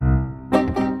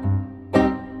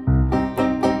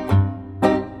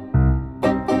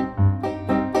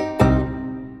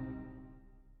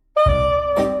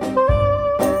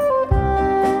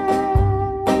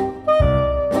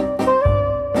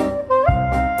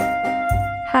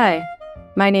Hi,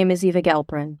 my name is Eva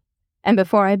Gelprin, and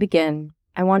before I begin,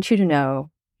 I want you to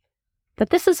know that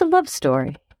this is a love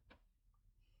story.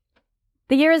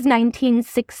 The year is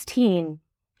 1916.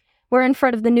 We're in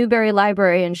front of the Newberry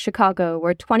Library in Chicago,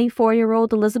 where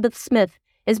 24-year-old Elizabeth Smith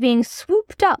is being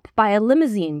swooped up by a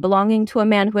limousine belonging to a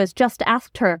man who has just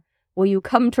asked her, "Will you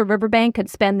come to Riverbank and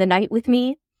spend the night with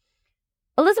me?"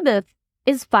 Elizabeth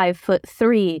is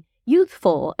 5'3",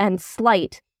 youthful and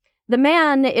slight. The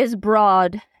man is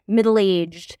broad,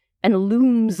 middle-aged, and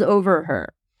looms over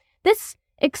her. This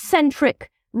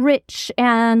eccentric, rich,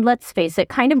 and, let's face it,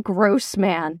 kind of gross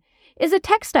man is a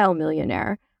textile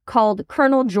millionaire called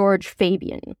Colonel George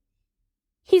Fabian.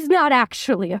 He's not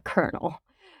actually a colonel.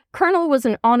 Colonel was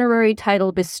an honorary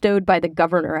title bestowed by the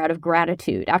governor out of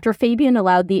gratitude after Fabian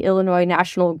allowed the Illinois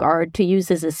National Guard to use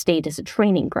his estate as a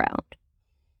training ground.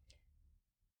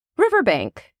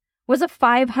 Riverbank was a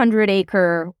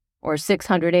 500-acre or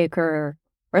 600-acre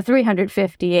or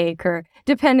 350-acre,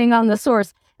 depending on the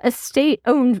source, estate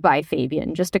owned by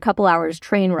Fabian, just a couple hours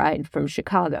train ride from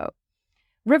Chicago.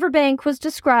 Riverbank was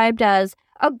described as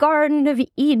a Garden of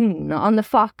Eden on the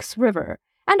Fox River,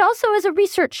 and also as a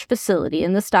research facility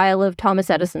in the style of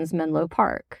Thomas Edison's Menlo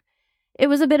Park. It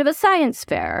was a bit of a science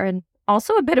fair, and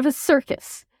also a bit of a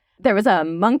circus. There was a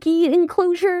monkey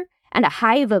enclosure, and a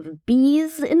hive of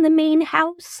bees in the main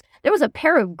house. There was a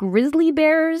pair of grizzly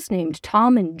bears named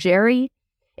Tom and Jerry.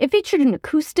 It featured an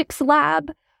acoustics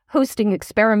lab, hosting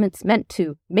experiments meant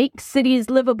to make cities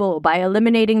livable by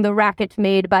eliminating the racket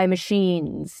made by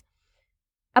machines.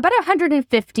 About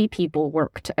 150 people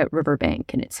worked at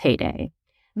Riverbank in its heyday.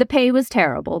 The pay was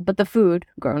terrible, but the food,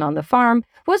 grown on the farm,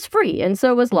 was free, and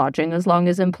so was lodging as long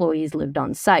as employees lived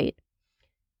on site.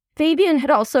 Fabian had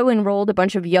also enrolled a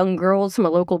bunch of young girls from a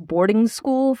local boarding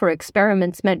school for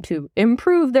experiments meant to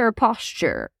improve their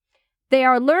posture. They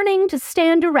are learning to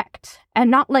stand erect,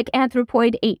 and not like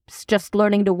anthropoid apes, just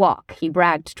learning to walk, he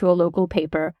bragged to a local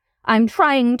paper. "I'm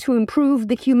trying to improve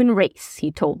the human race,"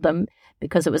 he told them,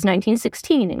 because it was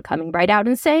 1916, and coming right out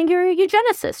and saying you're a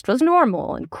eugenicist was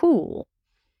normal and cool.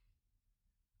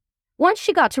 Once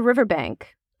she got to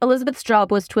Riverbank, Elizabeth's job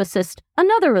was to assist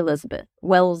another Elizabeth,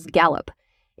 Wells Gallup,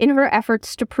 in her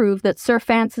efforts to prove that Sir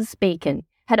Francis Bacon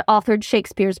had authored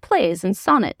Shakespeare's plays and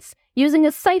sonnets, using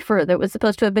a cipher that was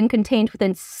supposed to have been contained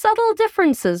within subtle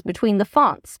differences between the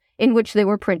fonts in which they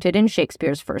were printed in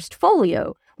Shakespeare's first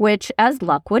folio, which, as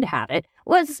luck would have it,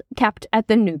 was kept at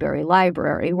the Newberry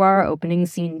Library, where our opening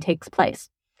scene takes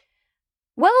place.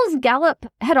 Wells Gallup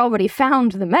had already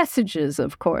found the messages,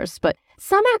 of course, but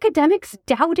some academics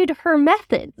doubted her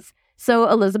methods, so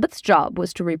Elizabeth's job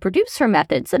was to reproduce her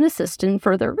methods and assist in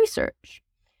further research.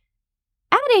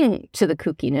 Adding to the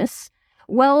kookiness,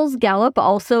 Wells Gallup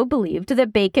also believed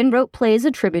that Bacon wrote plays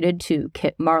attributed to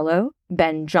Kit Marlowe,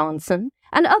 Ben Jonson,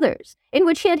 and others, in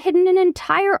which he had hidden an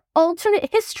entire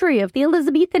alternate history of the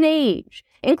Elizabethan age,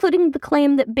 including the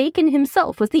claim that Bacon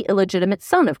himself was the illegitimate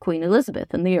son of Queen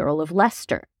Elizabeth and the Earl of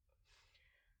Leicester.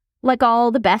 Like all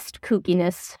the best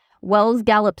kookiness, Wells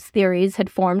Gallup's theories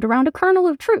had formed around a kernel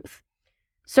of truth.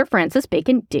 Sir Francis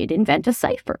Bacon did invent a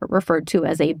cipher, referred to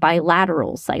as a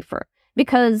bilateral cipher,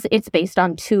 because it's based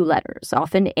on two letters,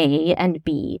 often A and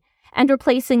B, and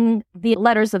replacing the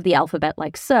letters of the alphabet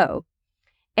like so.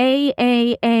 A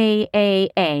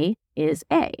is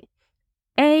A.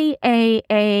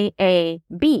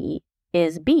 B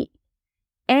is B.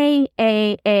 A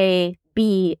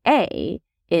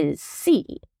is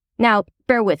C. Now,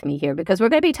 bear with me here, because we're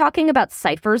going to be talking about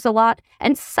ciphers a lot,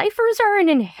 and ciphers are an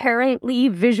inherently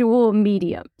visual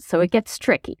medium, so it gets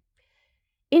tricky.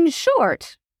 In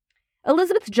short,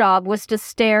 Elizabeth's job was to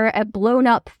stare at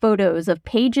blown-up photos of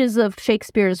pages of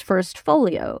Shakespeare's first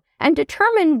folio and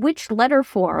determine which letter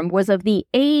form was of the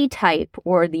A type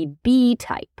or the B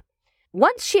type.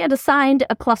 Once she had assigned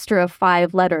a cluster of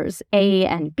 5 letters, A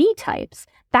and B types,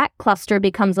 that cluster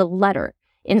becomes a letter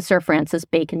in Sir Francis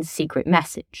Bacon's secret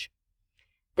message.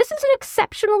 This is an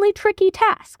exceptionally tricky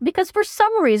task because for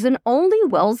some reason only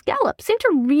Wells Gallup seemed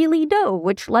to really know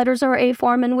which letters are A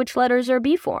form and which letters are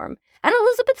B form, and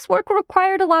Elizabeth's work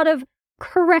required a lot of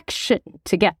correction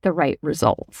to get the right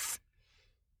results.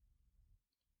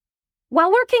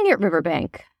 While working at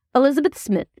Riverbank, Elizabeth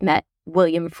Smith met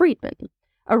William Friedman,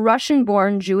 a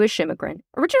Russian-born Jewish immigrant,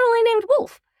 originally named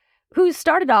Wolf, who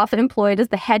started off employed as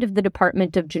the head of the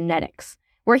Department of Genetics,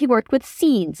 where he worked with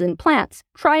seeds and plants,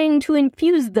 trying to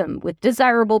infuse them with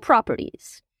desirable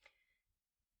properties.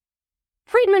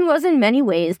 Friedman was in many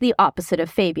ways the opposite of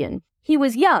Fabian. He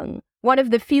was young, one of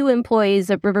the few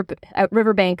employees at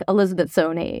Riverbank Elizabeth's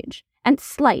own age, and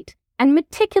slight and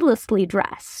meticulously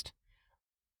dressed.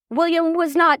 William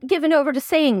was not given over to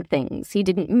saying things he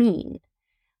didn't mean.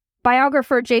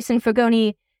 Biographer Jason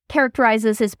Fagoni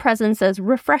characterizes his presence as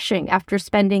refreshing after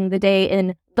spending the day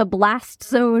in the blast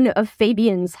zone of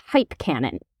Fabian's hype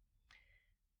cannon.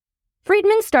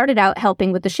 Friedman started out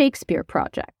helping with the Shakespeare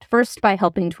project, first by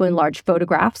helping to enlarge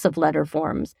photographs of letter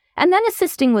forms, and then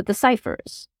assisting with the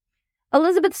ciphers.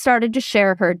 Elizabeth started to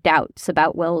share her doubts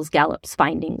about Wells Gallup's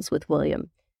findings with William.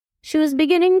 She was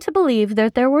beginning to believe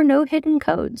that there were no hidden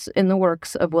codes in the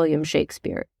works of William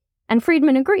Shakespeare, and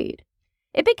Friedman agreed.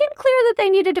 It became clear that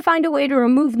they needed to find a way to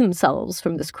remove themselves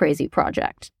from this crazy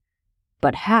project.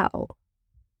 But how?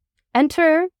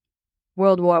 Enter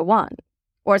World War I,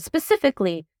 or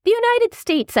specifically, the United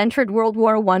States entered World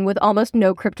War I with almost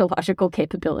no cryptological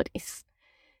capabilities.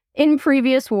 In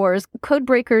previous wars,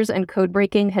 codebreakers and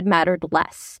codebreaking had mattered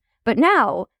less. But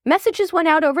now, messages went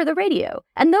out over the radio,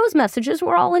 and those messages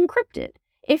were all encrypted.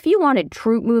 If you wanted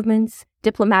troop movements,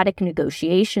 diplomatic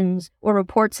negotiations, or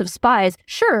reports of spies,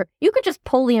 sure, you could just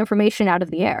pull the information out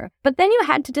of the air, but then you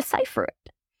had to decipher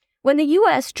it. When the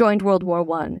U.S. joined World War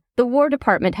I, the War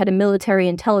Department had a military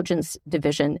intelligence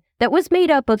division that was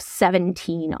made up of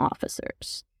 17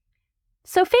 officers.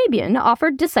 So Fabian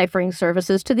offered deciphering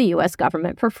services to the U.S.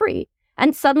 government for free,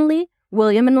 and suddenly,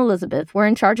 William and Elizabeth were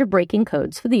in charge of breaking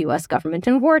codes for the U.S. government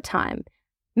in wartime.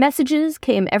 Messages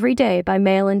came every day by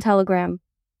mail and telegram.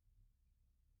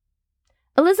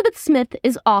 Elizabeth Smith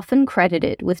is often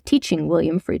credited with teaching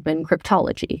William Friedman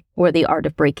cryptology, or the art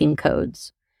of breaking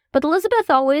codes. But Elizabeth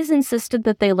always insisted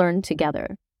that they learn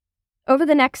together. Over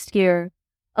the next year,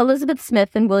 Elizabeth Smith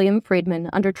and William Friedman,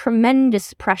 under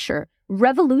tremendous pressure,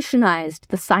 revolutionized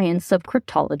the science of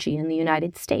cryptology in the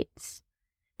United States.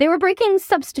 They were breaking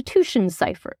substitution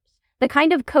ciphers, the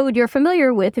kind of code you're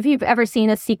familiar with if you've ever seen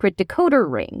a secret decoder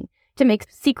ring, to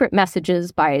make secret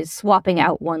messages by swapping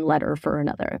out one letter for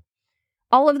another.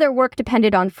 All of their work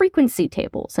depended on frequency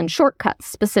tables and shortcuts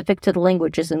specific to the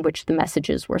languages in which the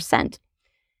messages were sent.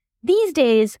 These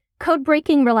days, code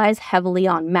breaking relies heavily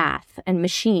on math and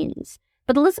machines,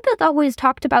 but Elizabeth always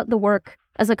talked about the work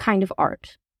as a kind of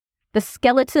art. The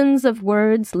skeletons of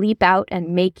words leap out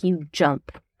and make you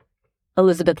jump,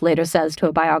 Elizabeth later says to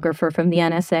a biographer from the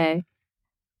NSA.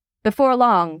 Before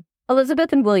long,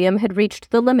 Elizabeth and William had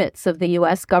reached the limits of the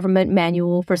U.S. government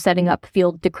manual for setting up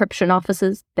field decryption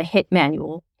offices, the HIT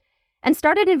manual, and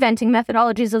started inventing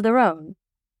methodologies of their own.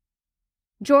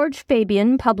 George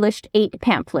Fabian published 8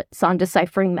 pamphlets on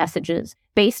deciphering messages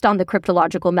based on the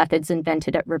cryptological methods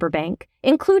invented at Riverbank,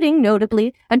 including,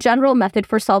 notably, a general method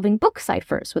for solving book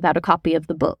ciphers without a copy of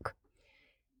the book.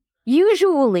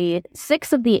 Usually,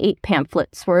 6 of the 8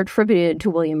 pamphlets were attributed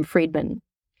to William Friedman,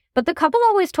 but the couple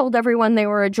always told everyone they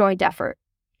were a joint effort.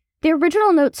 The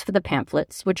original notes for the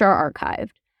pamphlets, which are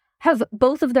archived, have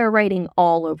both of their writing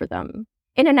all over them.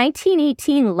 In a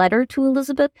 1918 letter to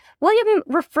Elizabeth, William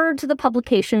referred to the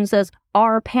publications as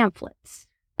our pamphlets.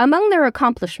 Among their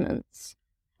accomplishments,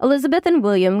 Elizabeth and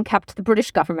William kept the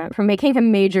British government from making a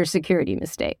major security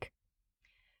mistake.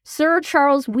 Sir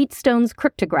Charles Wheatstone's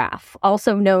cryptograph,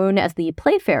 also known as the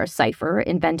Playfair cipher,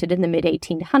 invented in the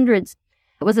mid-1800s,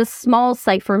 was a small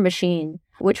cipher machine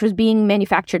which was being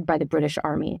manufactured by the British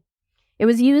Army. It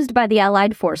was used by the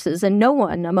Allied forces, and no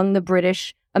one among the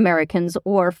British, Americans,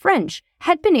 or French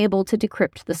had been able to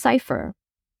decrypt the cipher.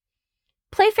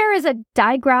 Playfair is a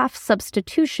digraph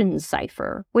substitution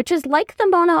cipher, which is like the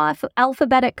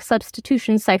monoalphabetic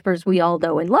substitution ciphers we all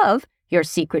know and love, your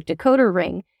secret decoder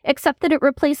ring, except that it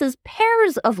replaces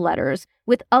pairs of letters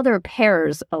with other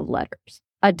pairs of letters,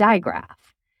 a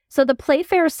digraph. So the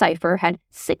Playfair cipher had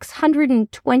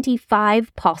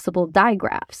 625 possible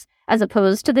digraphs, as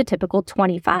opposed to the typical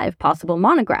 25 possible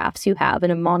monographs you have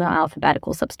in a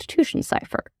monoalphabetical substitution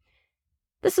cipher.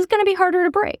 This is going to be harder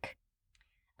to break.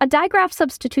 A digraph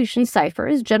substitution cipher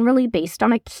is generally based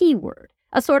on a keyword,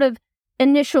 a sort of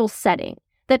initial setting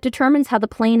that determines how the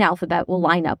plain alphabet will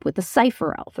line up with the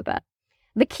cipher alphabet.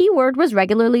 The keyword was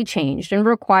regularly changed and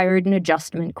required an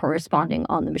adjustment corresponding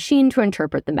on the machine to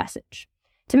interpret the message.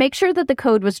 To make sure that the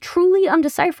code was truly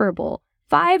undecipherable,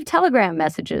 5 telegram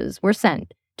messages were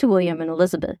sent to William and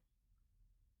Elizabeth.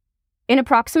 In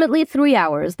approximately 3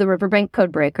 hours, the Riverbank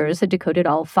codebreakers had decoded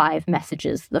all 5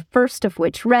 messages, the first of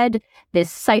which read, "This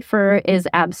cipher is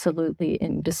absolutely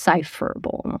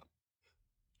indecipherable."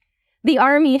 The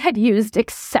Army had used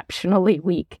exceptionally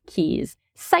weak keys,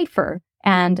 cipher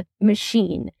and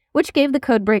machine, which gave the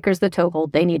codebreakers the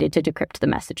toehold they needed to decrypt the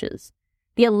messages.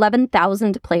 The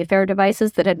 11,000 Playfair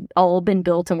devices that had all been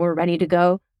built and were ready to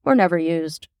go were never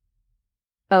used.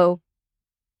 Oh,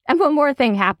 and one more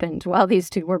thing happened while these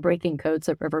two were breaking codes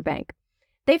at Riverbank.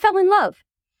 They fell in love.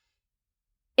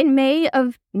 In May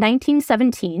of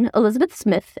 1917, Elizabeth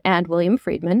Smith and William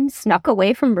Friedman snuck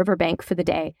away from Riverbank for the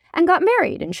day and got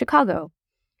married in Chicago.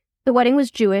 The wedding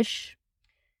was Jewish.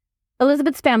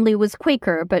 Elizabeth's family was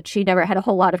Quaker, but she never had a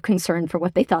whole lot of concern for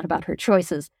what they thought about her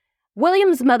choices.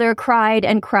 William's mother cried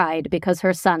and cried because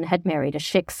her son had married a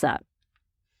shiksa.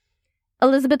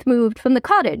 Elizabeth moved from the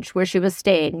cottage where she was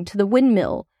staying to the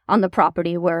windmill on the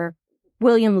property where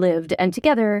William lived, and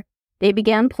together they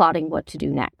began plotting what to do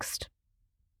next.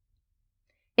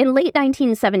 In late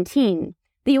 1917,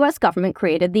 the U.S. government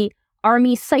created the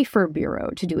Army Cipher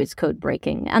Bureau to do its code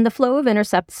breaking, and the flow of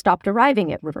intercepts stopped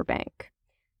arriving at Riverbank.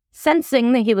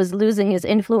 Sensing that he was losing his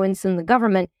influence in the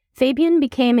government, Fabian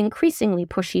became increasingly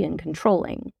pushy and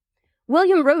controlling.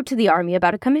 William wrote to the Army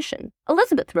about a commission.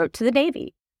 Elizabeth wrote to the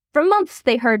Navy. For months,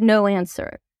 they heard no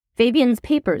answer. Fabian's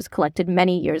papers, collected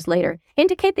many years later,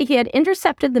 indicate that he had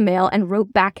intercepted the mail and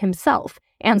wrote back himself,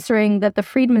 answering that the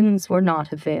Friedmans were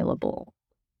not available.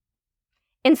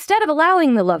 Instead of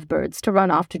allowing the lovebirds to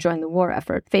run off to join the war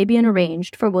effort, Fabian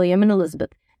arranged for William and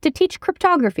Elizabeth to teach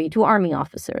cryptography to Army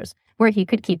officers, where he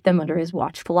could keep them under his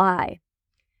watchful eye.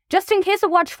 Just in case a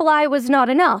watchful eye was not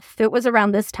enough, it was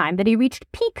around this time that he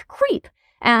reached peak creep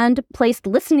and placed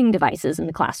listening devices in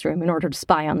the classroom in order to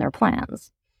spy on their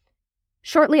plans.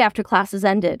 Shortly after classes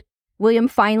ended, William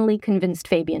finally convinced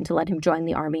Fabian to let him join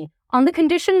the Army on the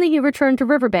condition that he return to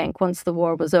Riverbank once the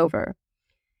war was over.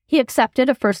 He accepted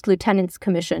a first lieutenant's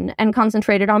commission and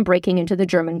concentrated on breaking into the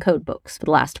German code books for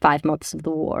the last 5 months of the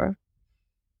war.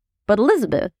 But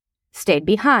Elizabeth stayed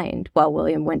behind while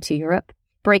William went to Europe,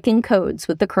 breaking codes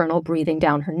with the colonel breathing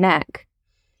down her neck.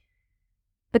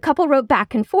 The couple wrote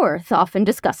back and forth, often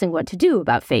discussing what to do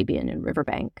about Fabian and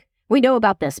Riverbank. We know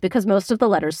about this because most of the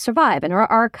letters survive and are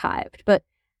archived, but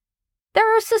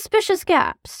there are suspicious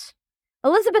gaps.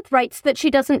 Elizabeth writes that she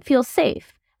doesn't feel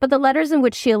safe, but the letters in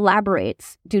which she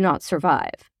elaborates do not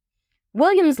survive.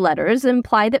 William's letters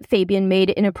imply that Fabian made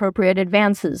inappropriate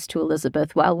advances to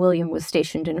Elizabeth while William was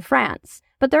stationed in France,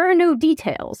 but there are no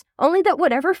details, only that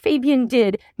whatever Fabian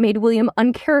did made William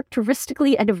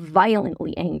uncharacteristically and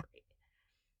violently angry.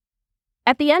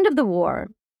 At the end of the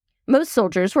war, most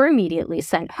soldiers were immediately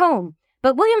sent home,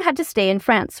 but William had to stay in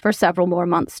France for several more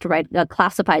months to write a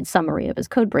classified summary of his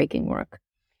code-breaking work.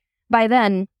 By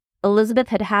then, Elizabeth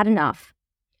had had enough.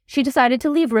 She decided to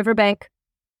leave Riverbank.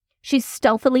 She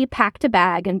stealthily packed a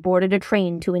bag and boarded a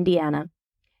train to Indiana.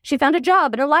 She found a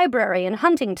job in a library in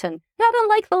Huntington, not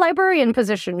unlike the librarian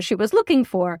position she was looking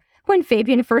for, when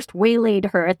Fabian first waylaid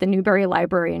her at the Newberry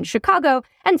Library in Chicago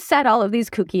and set all of these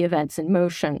kooky events in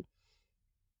motion.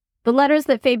 The letters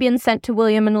that Fabian sent to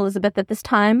William and Elizabeth at this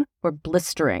time were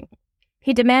blistering.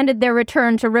 He demanded their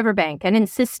return to Riverbank and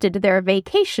insisted their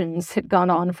vacations had gone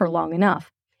on for long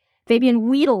enough. Fabian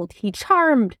wheedled, he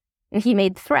charmed, and he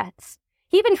made threats.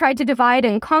 He even tried to divide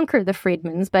and conquer the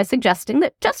Friedmans by suggesting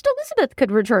that just Elizabeth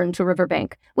could return to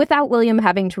Riverbank without William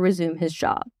having to resume his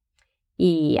job.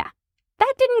 Yeah,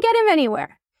 that didn't get him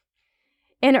anywhere.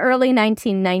 In early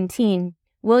 1919,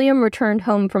 William returned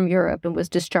home from Europe and was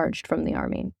discharged from the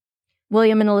Army.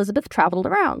 William and Elizabeth traveled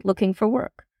around looking for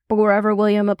work, but wherever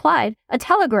William applied, a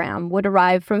telegram would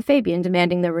arrive from Fabian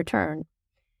demanding their return.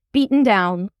 Beaten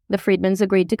down, the Friedmans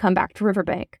agreed to come back to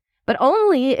Riverbank, but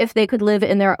only if they could live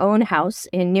in their own house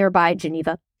in nearby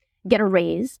Geneva, get a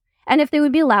raise, and if they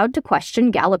would be allowed to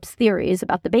question Gallup's theories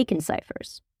about the Bacon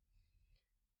ciphers.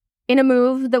 In a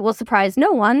move that will surprise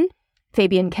no one,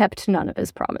 Fabian kept none of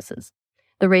his promises.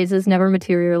 The raises never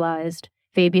materialized.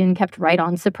 Fabian kept right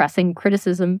on suppressing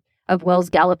criticism of Wells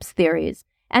Gallup's theories,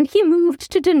 and he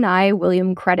moved to deny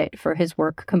William credit for his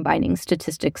work combining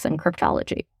statistics and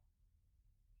cryptology.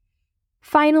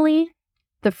 Finally,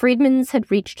 the Friedmans had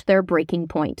reached their breaking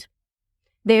point.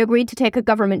 They agreed to take a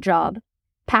government job,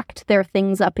 packed their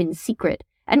things up in secret,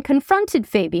 and confronted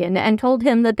Fabian and told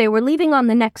him that they were leaving on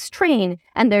the next train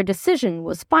and their decision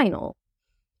was final.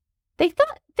 They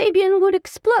thought Fabian would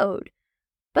explode,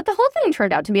 but the whole thing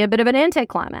turned out to be a bit of an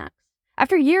anticlimax.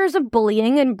 After years of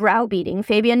bullying and browbeating,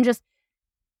 Fabian just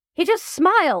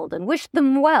smiled and wished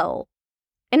them well.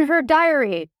 In her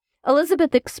diary,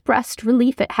 Elizabeth expressed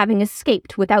relief at having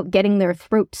escaped without getting their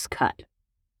throats cut.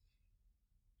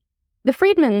 The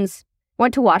Friedmans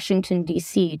went to Washington,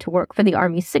 D.C. to work for the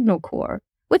Army Signal Corps,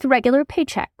 with regular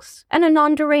paychecks and a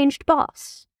non-deranged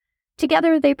boss.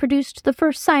 Together, they produced the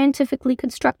first scientifically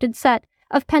constructed set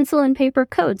of pencil and paper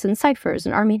codes and ciphers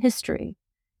in Army history.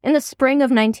 In the spring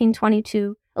of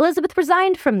 1922, Elizabeth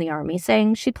resigned from the Army,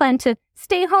 saying she planned to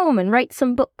stay home and write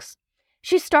some books.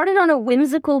 She started on a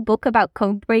whimsical book about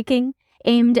code breaking,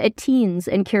 aimed at teens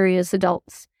and curious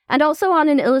adults, and also on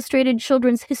an illustrated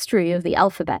children's history of the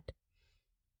alphabet.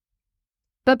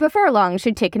 But before long,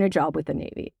 she'd taken a job with the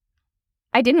Navy.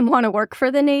 I didn't want to work for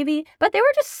the Navy, but they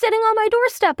were just sitting on my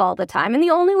doorstep all the time, and the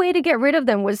only way to get rid of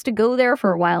them was to go there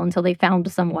for a while until they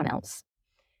found someone else.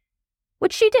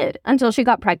 Which she did, until she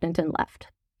got pregnant and left.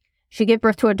 She gave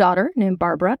birth to a daughter named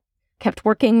Barbara, kept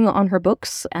working on her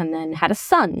books, and then had a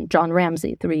son, John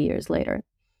Ramsey, 3 years later.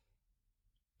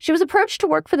 She was approached to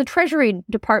work for the Treasury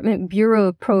Department Bureau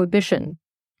of Prohibition,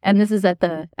 and this is at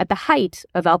the height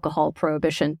of alcohol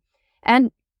prohibition,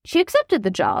 and she accepted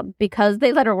the job because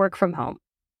they let her work from home.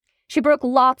 She broke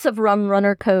lots of rum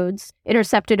runner codes,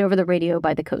 intercepted over the radio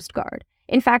by the Coast Guard.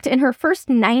 In fact, in her first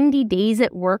 90 days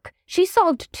at work, she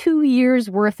solved 2 years'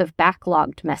 worth of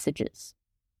backlogged messages.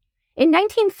 In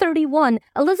 1931,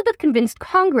 Elizabeth convinced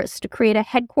Congress to create a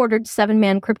headquartered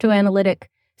 7-man cryptoanalytic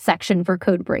section for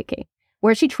code breaking,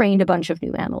 where she trained a bunch of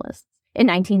new analysts. In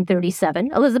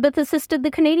 1937, Elizabeth assisted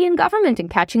the Canadian government in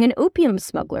catching an opium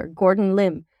smuggler, Gordon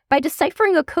Lim, by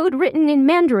deciphering a code written in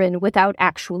Mandarin without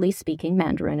actually speaking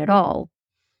Mandarin at all.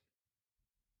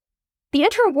 The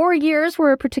interwar years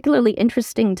were a particularly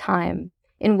interesting time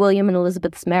in William and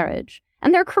Elizabeth's marriage,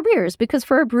 and their careers, because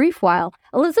for a brief while,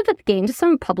 Elizabeth gained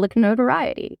some public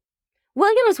notoriety.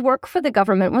 William's work for the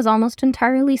government was almost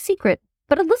entirely secret,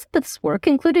 but Elizabeth's work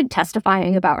included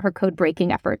testifying about her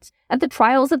code-breaking efforts at the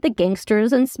trials of the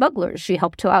gangsters and smugglers she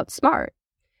helped to outsmart.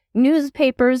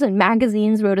 Newspapers and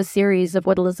magazines wrote a series of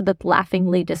what Elizabeth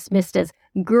laughingly dismissed as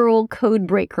girl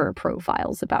codebreaker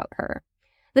profiles about her.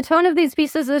 The tone of these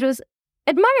pieces was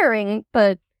admiring,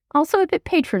 but also a bit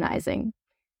patronizing.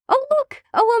 Oh, look,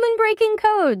 a woman breaking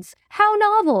codes! How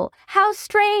novel! How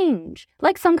strange!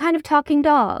 Like some kind of talking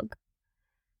dog.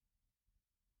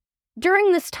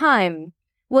 During this time,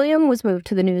 William was moved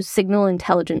to the new Signal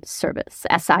Intelligence Service,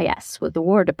 SIS, with the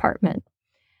War Department,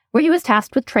 where he was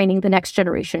tasked with training the next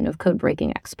generation of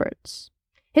code-breaking experts.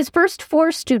 His first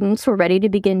 4 students were ready to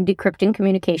begin decrypting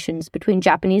communications between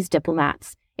Japanese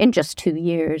diplomats in just 2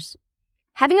 years.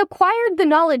 Having acquired the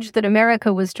knowledge that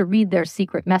America was to read their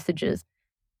secret messages,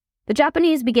 the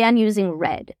Japanese began using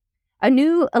RED, a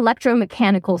new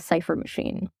electromechanical cipher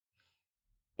machine.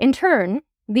 In turn,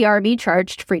 the Army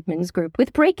charged Friedman's group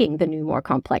with breaking the new, more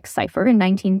complex cipher in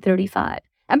 1935,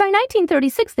 and by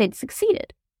 1936 they'd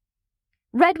succeeded.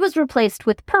 Red was replaced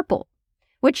with purple,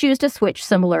 which used a switch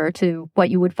similar to what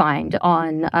you would find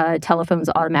on a telephone's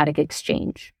automatic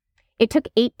exchange. It took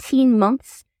 18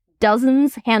 months,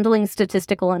 dozens handling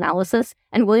statistical analysis,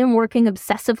 and William working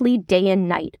obsessively day and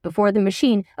night before the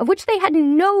machine, of which they had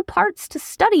no parts to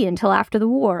study until after the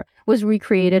war, was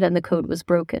recreated and the code was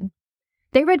broken.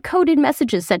 They read coded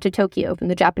messages sent to Tokyo from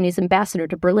the Japanese ambassador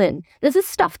to Berlin. This is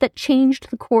stuff that changed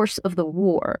the course of the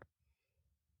war.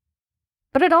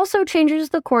 But it also changes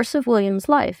the course of William's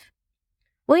life.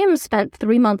 William spent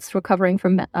 3 months recovering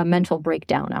from a mental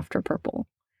breakdown after Purple.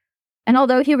 And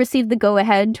although he received the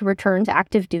go-ahead to return to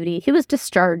active duty, he was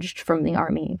discharged from the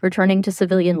Army, returning to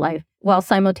civilian life while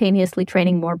simultaneously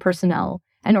training more personnel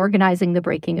and organizing the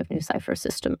breaking of new cipher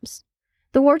systems.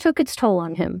 The war took its toll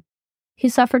on him. He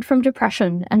suffered from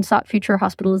depression and sought future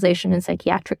hospitalization and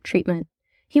psychiatric treatment.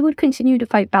 He would continue to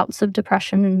fight bouts of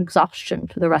depression and exhaustion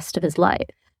for the rest of his life.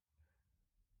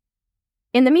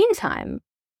 In the meantime,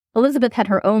 Elizabeth had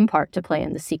her own part to play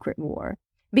in the secret war,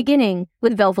 beginning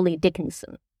with Velvely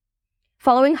Dickinson.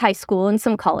 Following high school and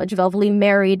some college, Velvely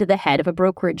married the head of a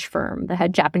brokerage firm that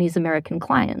had Japanese-American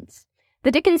clients.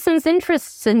 The Dickinsons'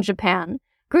 interests in Japan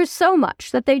grew so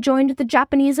much that they joined the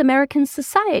Japanese-American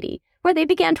Society, where they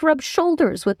began to rub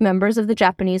shoulders with members of the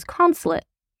Japanese consulate.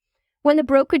 When the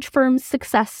brokerage firm's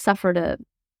success suffered a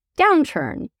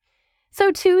downturn,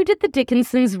 so too did the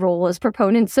Dickinsons' role as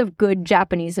proponents of good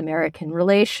Japanese-American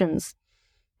relations.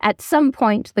 At some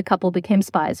point, the couple became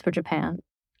spies for Japan.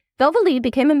 Velvely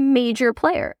became a major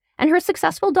player, and her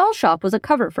successful doll shop was a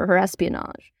cover for her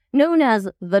espionage. Known as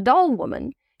the Doll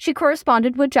Woman, she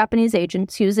corresponded with Japanese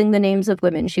agents using the names of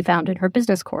women she found in her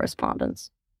business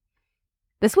correspondence.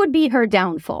 This would be her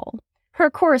downfall. Her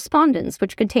correspondence,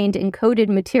 which contained encoded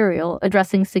material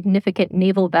addressing significant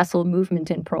naval vessel movement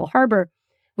in Pearl Harbor,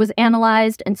 was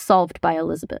analyzed and solved by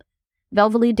Elizabeth.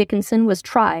 Velvely Dickinson was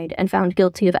tried and found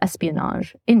guilty of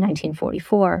espionage in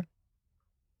 1944.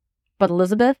 But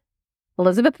Elizabeth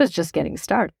was just getting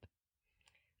started.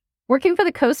 Working for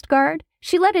the Coast Guard,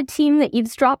 she led a team that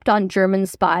eavesdropped on German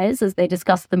spies as they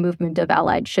discussed the movement of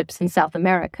Allied ships in South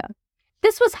America.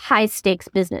 This was high-stakes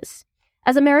business.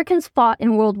 As Americans fought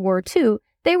in World War II,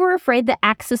 they were afraid the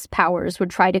Axis powers would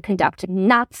try to conduct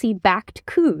Nazi-backed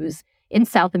coups in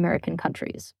South American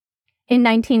countries. In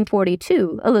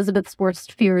 1942, Elizabeth's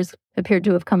worst fears appeared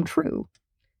to have come true.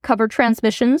 Cover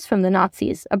transmissions from the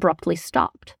Nazis abruptly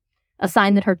stopped. a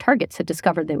sign that her targets had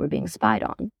discovered they were being spied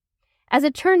on. As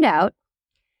it turned out,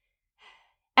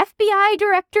 FBI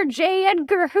Director J.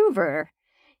 Edgar Hoover,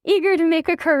 eager to make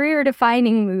a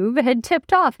career-defining move, had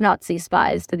tipped off Nazi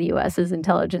spies to the U.S.'s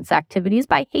intelligence activities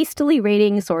by hastily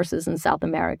raiding sources in South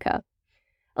America.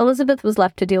 Elizabeth was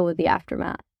left to deal with the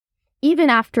aftermath. Even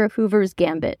after Hoover's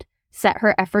gambit set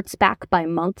her efforts back by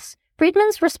months,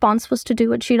 Friedman's response was to do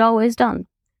what she'd always done.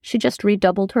 She just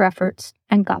redoubled her efforts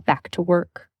and got back to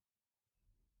work.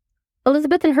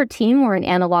 Elizabeth and her team were an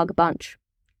analog bunch.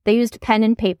 They used pen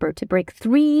and paper to break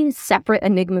 3 separate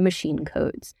Enigma machine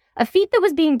codes, a feat that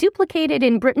was being duplicated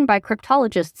in Britain by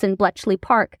cryptologists in Bletchley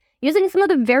Park using some of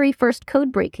the very first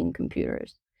code-breaking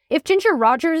computers. If Ginger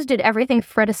Rogers did everything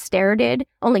Fred Astaire did,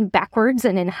 only backwards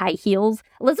and in high heels,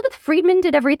 Elizabeth Friedman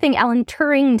did everything Alan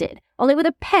Turing did, only with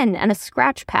a pen and a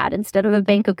scratch pad instead of a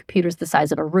bank of computers the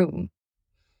size of a room.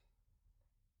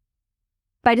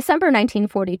 By December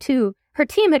 1942, her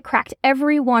team had cracked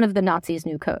every one of the Nazis'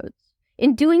 new codes.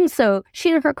 In doing so,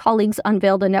 she and her colleagues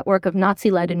unveiled a network of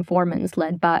Nazi-led informants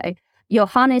led by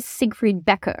Johannes Siegfried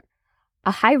Becker,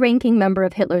 a high-ranking member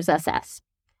of Hitler's SS.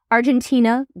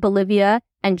 Argentina, Bolivia,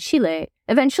 and Chile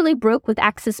eventually broke with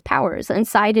Axis powers and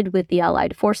sided with the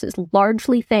Allied forces,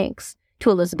 largely thanks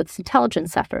to Elizabeth's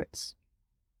intelligence efforts.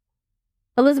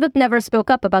 Elizabeth never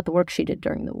spoke up about the work she did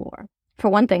during the war. For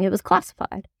one thing, it was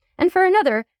classified. And for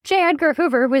another, J. Edgar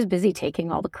Hoover was busy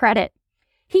taking all the credit.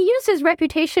 He used his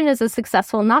reputation as a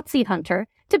successful Nazi hunter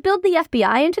to build the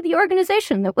FBI into the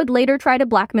organization that would later try to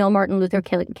blackmail Martin Luther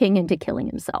King into killing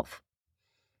himself.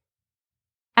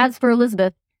 As for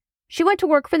Elizabeth, she went to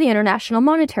work for the International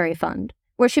Monetary Fund,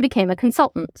 where she became a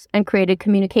consultant and created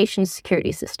communications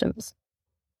security systems.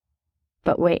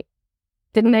 But wait,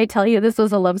 didn't I tell you this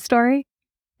was a love story?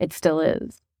 It still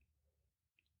is.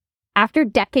 After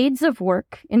decades of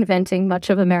work inventing much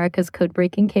of America's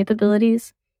code-breaking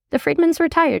capabilities, the Friedmans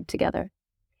retired together.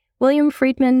 William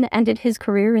Friedman ended his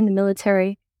career in the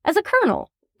military as a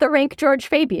colonel, the rank George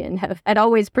Fabian had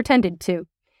always pretended to.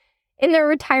 In their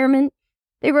retirement,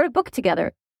 they wrote a book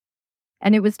together,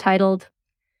 and it was titled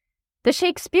The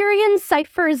Shakespearean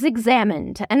Ciphers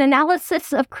Examined, an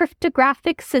analysis of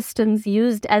cryptographic systems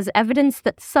used as evidence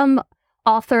that some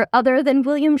author other than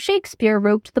William Shakespeare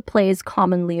wrote the plays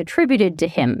commonly attributed to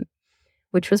him,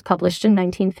 which was published in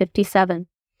 1957.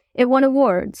 It won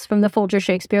awards from the Folger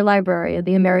Shakespeare Library of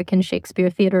the American Shakespeare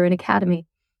Theatre and Academy.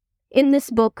 In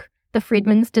this book, the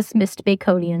Friedmans dismissed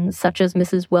Baconians such as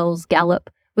Mrs. Wells Gallup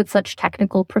with such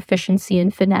technical proficiency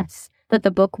and finesse that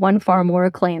the book won far more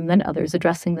acclaim than others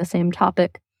addressing the same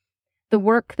topic. The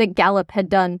work that Gallup had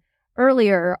done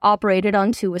earlier operated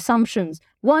on 2 assumptions.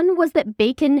 One was that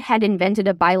Bacon had invented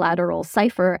a bilateral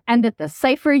cipher, and that the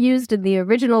cipher used in the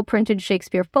original printed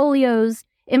Shakespeare folios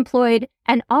employed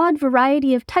an odd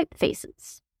variety of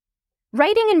typefaces.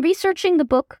 Writing and researching the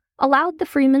book allowed the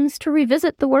Friedmans to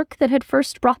revisit the work that had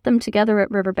first brought them together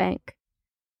at Riverbank.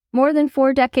 More than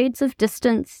 4 decades of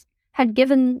distance had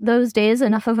given those days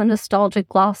enough of a nostalgic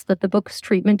gloss that the book's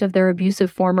treatment of their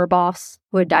abusive former boss,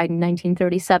 who had died in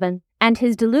 1937, and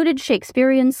his deluded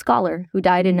Shakespearean scholar, who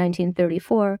died in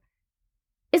 1934,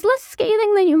 is less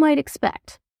scathing than you might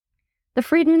expect. The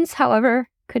Friedmans, however,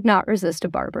 could not resist a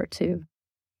barber, too.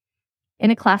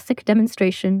 In a classic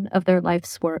demonstration of their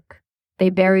life's work,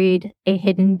 they buried a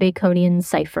hidden Baconian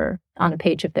cipher on a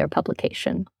page of their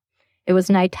publication. It was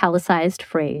an italicized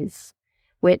phrase,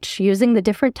 which, using the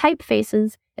different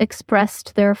typefaces,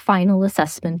 expressed their final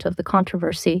assessment of the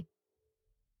controversy.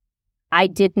 I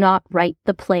did not write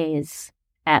the plays,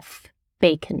 F.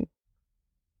 Bacon.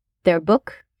 Their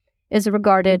book is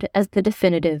regarded as the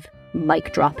definitive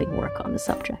mic-dropping work on the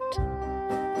subject.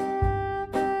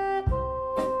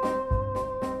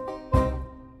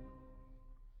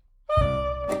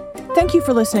 Thank you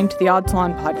for listening to the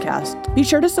Oddssalon podcast. Be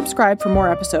sure to subscribe for more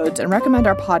episodes and recommend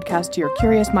our podcast to your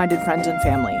curious-minded friends and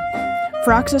family.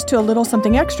 For access to a little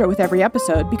something extra with every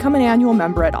episode, become an annual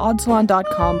member at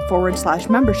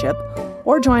oddsalon.com/membership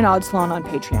or join Oddssalon on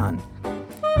Patreon.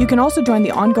 You can also join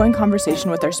the ongoing conversation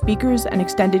with our speakers and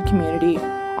extended community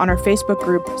on our Facebook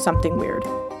group, Something Weird.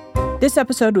 This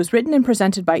episode was written and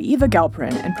presented by Eva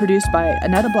Galperin and produced by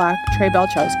Annetta Black, Trey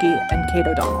Balchowski, and Kate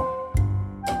O'Donnell.